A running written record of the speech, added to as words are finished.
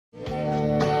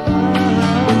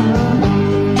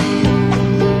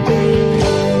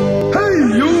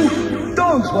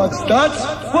What's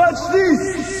that? What's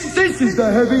this? This is the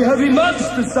heavy, heavy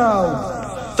monster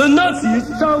sound. The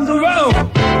nuttiest sound around.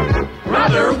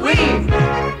 Brother Weems,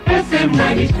 FM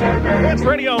 97. It's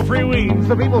Radio Free Weems,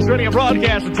 the People's Radio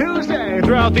broadcast of Tuesday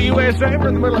throughout the USA. We're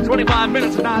in the middle of 25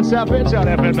 minutes of non-stop hits on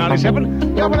FM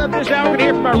 97. Coming up this hour, we're going to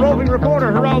hear from our roving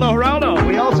reporter, Geraldo.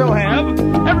 We also have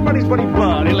everybody's buddy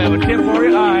Bud, 1110 for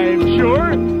you, I'm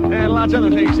sure. And lots of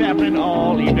other things happening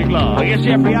all evening long. It's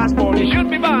Jeffrey Osborne, you should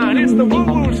be fine. It's the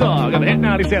woo-woo song of Hit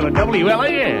 97,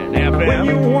 WLAN, FM. When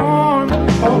you want,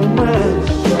 oh man.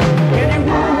 Can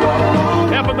you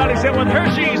FM 97 with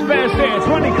Hershey's Best Hits.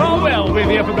 Wendy Caldwell with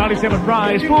the FM 97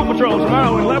 prize. Pool Patrol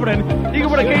tomorrow in Lebanon. You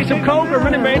can win a case of Coke or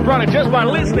Minute Maid product just by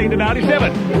listening to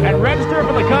 97. And register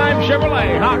for the Kime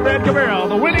Chevrolet Hot Red Camaro.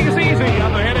 The winning is easy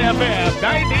on the Hit FM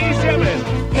 97.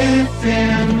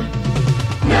 FM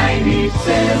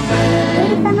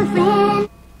 97.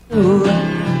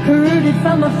 Heard it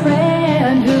from a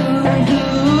friend who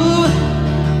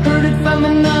heard it from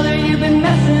another. You've been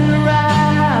messing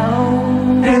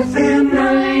around. FM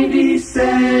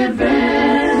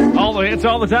 97. All the hits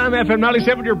all the time. FM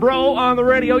 97, your bro on the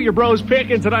radio. Your bro's pick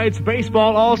in tonight's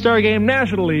baseball all-star game,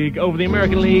 National League over the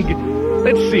American League.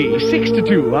 Let's see,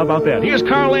 6-2. How about that? Here's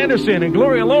Carl Anderson and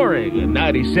Gloria Loring in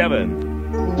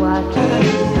 97. What?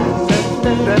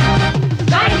 97.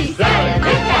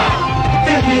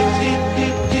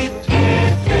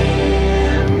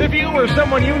 If you or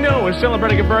someone you know is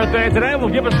celebrating a birthday today, we'll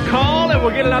give us a call and we'll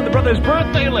get it on the brother's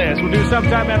birthday list. We'll do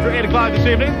sometime after 8 o'clock this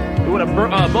evening. We want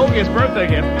a bogus birthday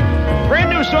gift. Brand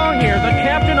new song here, The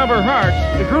Captain of Her Heart.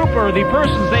 The group or the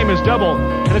person's name is Double.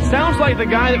 And it sounds like the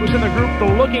guy that was in the group The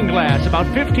Looking Glass about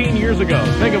 15 years ago.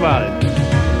 Think about it.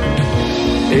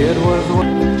 It was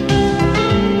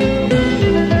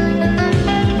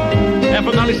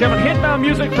FM 97 hitbound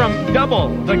music from Double,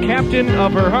 The Captain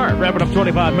of Her Heart. Wrapping up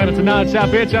 25 minutes of non-stop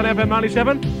hits on FM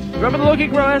 97. Remember The Looking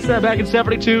Glass back in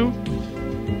 72?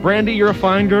 Brandy, you're a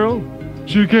fine girl.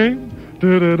 She came.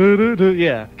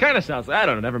 Yeah, kind of sounds. I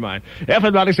don't know. Never mind.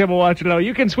 FM 97 wants you to know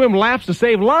you can swim laps to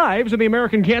save lives in the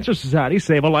American Cancer Society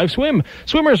Save a Life Swim.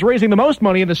 Swimmers raising the most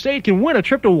money in the state can win a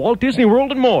trip to Walt Disney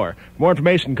World and more. For more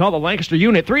information, call the Lancaster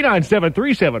unit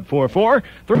 397-3744.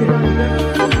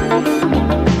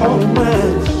 oh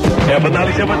man. FM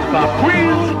 97 Pop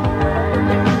Quiz.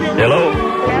 Hello.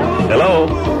 Hello.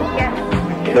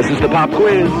 Yes. This is the Pop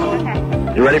Quiz.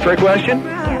 Okay. You ready for a question?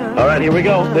 All right, here we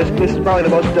go. This is probably the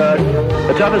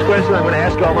toughest question I'm going to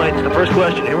ask all night. It's the first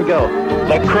question. Here we go.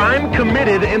 The crime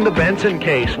committed in the Benson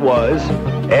case was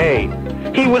A.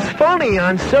 He was funny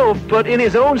on soap, but in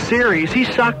his own series, he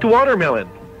sucked watermelon.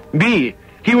 B.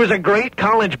 He was a great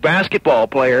college basketball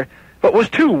player, but was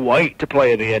too white to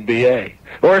play in the NBA.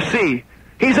 Or C.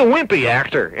 He's a wimpy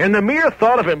actor, and the mere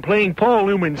thought of him playing Paul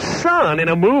Newman's son in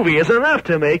a movie is enough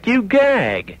to make you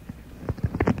gag.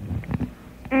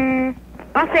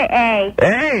 I'll say A.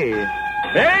 Hey!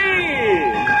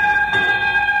 Hey!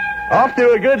 Off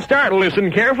to a good start.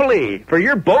 Listen carefully for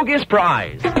your bogus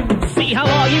prize. See how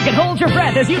long you can hold your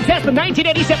breath as you test the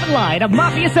 1987 line of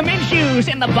Mafia cement shoes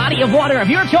in the body of water of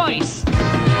your choice.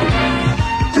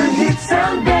 The hits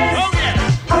sound best. Oh, yeah.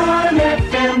 On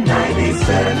FM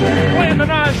 97. Win the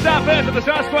non-stop hits of the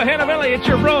Susquehanna Valley. It's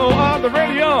your bro on the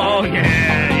radio. Oh,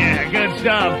 yeah, good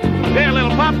stuff. Yeah, a little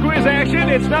pop quiz action.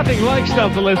 It's nothing like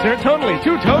Stuff the Listener.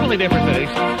 Two totally different things.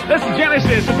 This is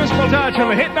Genesis, the Physical Touch on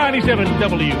the Hit 97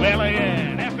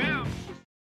 WLAN.